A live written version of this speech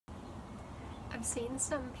I've seen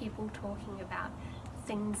some people talking about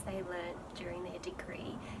things they learned during their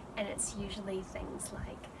degree, and it's usually things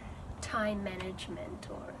like time management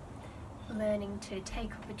or learning to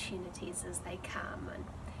take opportunities as they come and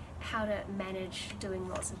how to manage doing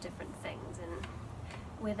lots of different things, and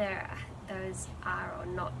whether those are or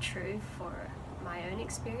not true for my own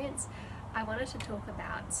experience, I wanted to talk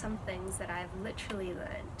about some things that I've literally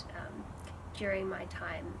learned during my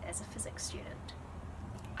time as a physics student.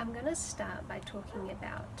 I'm going to start by talking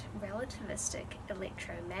about relativistic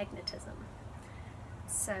electromagnetism.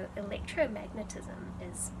 So electromagnetism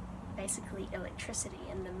is basically electricity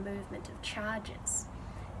and the movement of charges,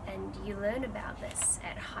 and you learn about this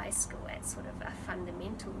at high school at sort of a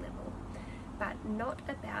fundamental level, but not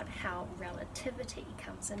about how relativity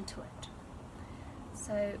comes into it.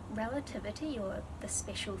 So relativity, or the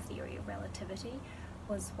special theory of relativity,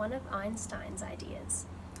 was one of Einstein's ideas,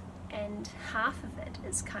 and half of it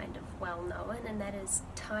is kind of well known, and that is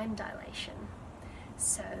time dilation.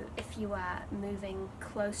 So if you are moving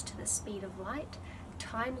close to the speed of light,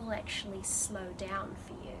 time will actually slow down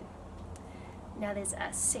for you. Now there's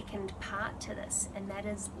a second part to this, and that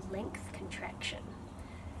is length contraction.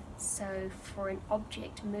 So for an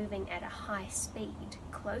object moving at a high speed,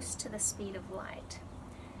 close to the speed of light,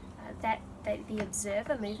 the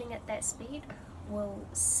observer moving at that speed will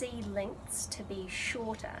see lengths to be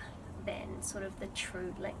shorter than sort of the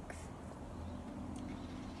true length.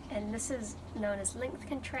 And this is known as length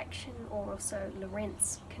contraction, or also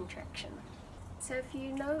Lorentz contraction. So if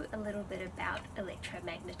you know a little bit about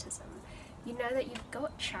electromagnetism, you know that you've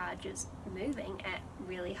got charges moving at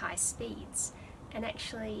really high speeds, and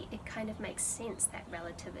actually it kind of makes sense that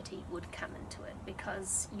relativity would come into it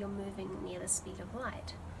because you're moving near the speed of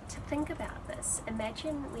light. To think about this,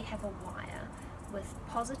 imagine we have a wire with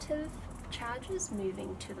positive charges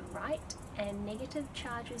moving to the right and negative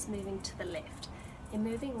charges moving to the left. They're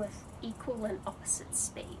moving with equal and opposite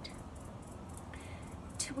speed.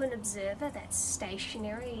 To an observer that's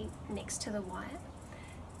stationary next to the wire,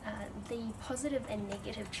 the positive and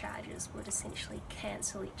negative charges would essentially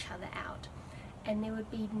cancel each other out, and there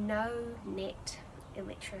would be no net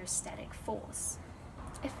electrostatic force.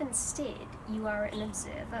 If instead you are an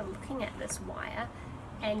observer looking at this wire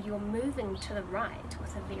and you're moving to the right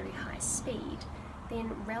with a very high speed,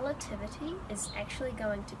 then relativity is actually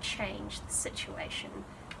going to change the situation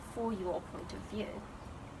for your point of view.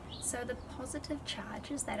 So the positive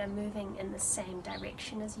charges that are moving in the same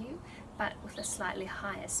direction as you, but with a slightly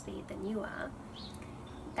higher speed than you are,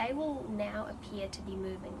 they will now appear to be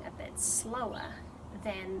moving a bit slower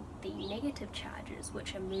than the negative charges,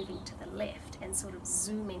 which are moving to the left and sort of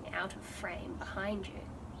zooming out of frame behind you.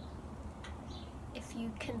 If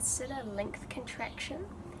you consider length contraction,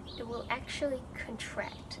 it will actually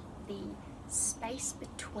contract the space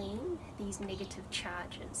between these negative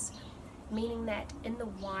charges, meaning that in the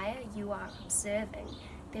wire you are observing,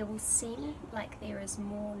 there will seem like there is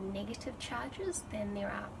more negative charges than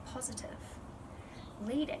there are positive,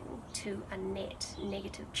 leading to a net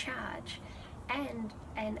negative charge and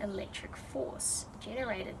an electric force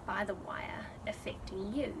generated by the wire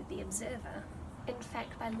affecting you, the observer. In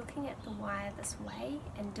fact, by looking at the wire this way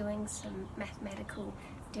and doing some mathematical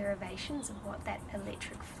derivations of what that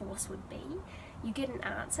electric force would be, you get an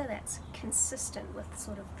answer that's consistent with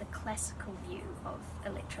sort of the classical view of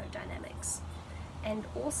electrodynamics. And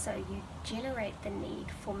also you generate the need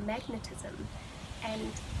for magnetism,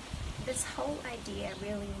 and this whole idea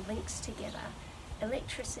really links together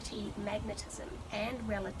electricity, magnetism, and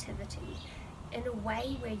relativity in a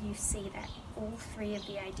way where you see that all three of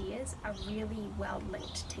the ideas are really well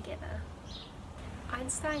linked together.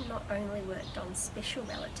 Einstein not only worked on special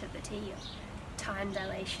relativity, time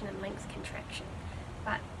dilation and length contraction,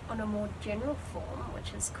 but on a more general form,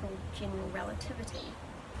 which is called general relativity.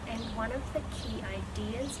 And one of the key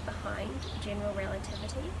ideas behind general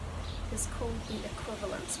relativity is called the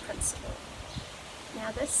equivalence principle.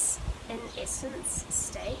 Now this, in essence,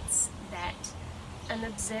 states that an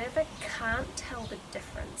observer can't tell the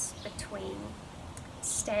difference between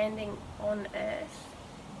standing on Earth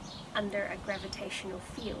under a gravitational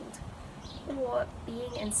field or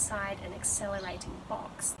being inside an accelerating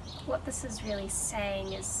box. What this is really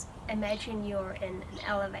saying is, imagine you're in an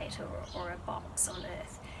elevator or a box on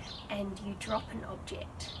Earth and you drop an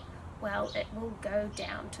object. Well, it will go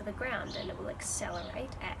down to the ground and it will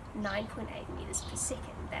accelerate at 9.8 meters per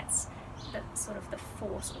second. That's the sort of the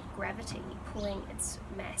force of gravity pulling its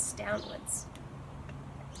mass downwards.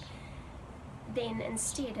 Then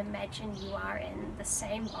instead, imagine you are in the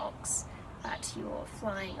same box, but you're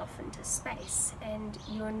flying off into space and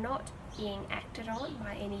you're not being acted on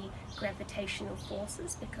by any gravitational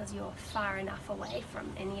forces because you're far enough away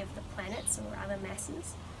from any of the planets or other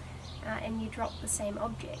masses, and you drop the same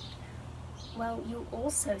object, well, you'll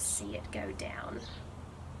also see it go down.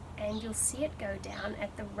 And you'll see it go down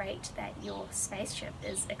at the rate that your spaceship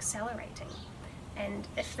is accelerating. And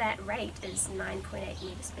if that rate is 9.8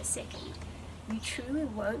 meters per second, you truly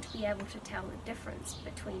won't be able to tell the difference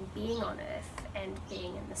between being on Earth and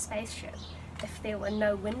being in the spaceship. If there were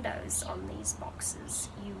no windows on these boxes,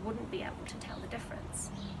 you wouldn't be able to tell the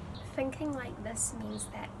difference. Thinking like this means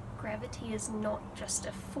that gravity is not just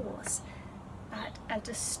a force, but a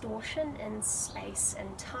distortion in space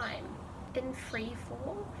and time. In free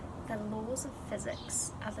fall, the laws of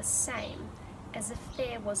physics are the same as if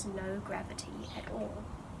there was no gravity at all.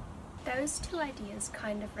 Those two ideas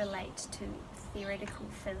kind of relate to theoretical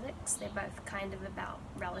physics. They're both kind of about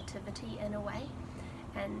relativity in a way.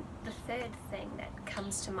 And the third thing that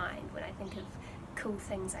comes to mind when I think of cool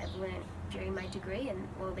things I've learned during my degree, and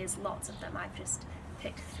well, there's lots of them, I've just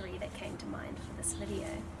picked 3 that came to mind for this video.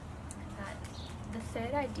 The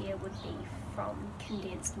third idea would be from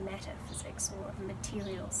condensed matter physics or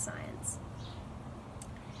material science.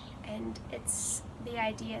 And it's the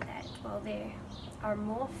idea that, well, there are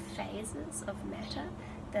more phases of matter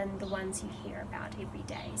than the ones you hear about every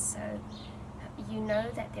day. So you know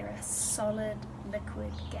that there are solid,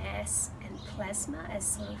 liquid, gas, and plasma as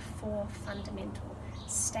sort of 4 fundamental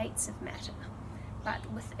states of matter.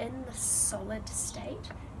 But within the solid state,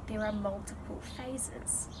 there are multiple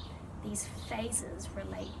phases. These phases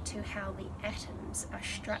relate to how the atoms are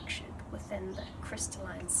structured within the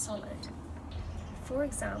crystalline solid. For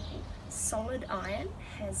example, solid iron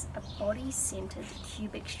has a body-centered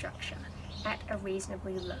cubic structure at a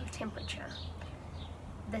reasonably low temperature.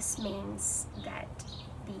 This means that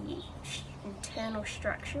the internal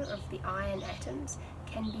structure of the iron atoms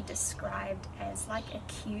can be described as like a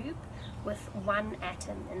cube with one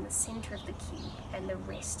atom in the center of the cube and the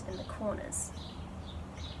rest in the corners.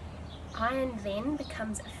 Iron then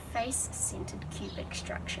becomes a face-centered cubic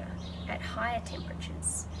structure at higher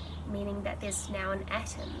temperatures, meaning that there's now an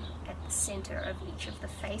atom at the center of each of the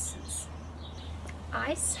faces.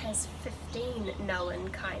 Ice has 15 known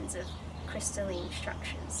kinds of crystalline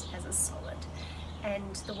structures as a solid,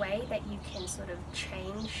 and the way that you can sort of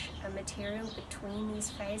change a material between these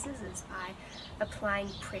phases is by applying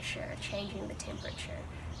pressure, changing the temperature,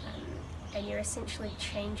 and you're essentially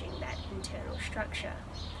changing that internal structure.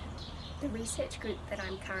 The research group that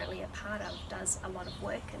I'm currently a part of does a lot of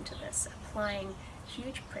work into this, applying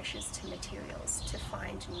huge pressures to materials to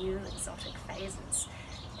find new exotic phases.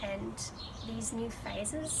 And these new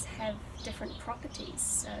phases have different properties.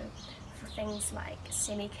 So for things like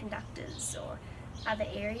semiconductors or other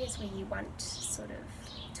areas where you want sort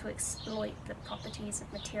of to exploit the properties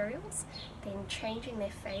of materials, then changing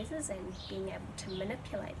their phases and being able to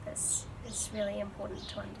manipulate this is really important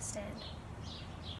to understand.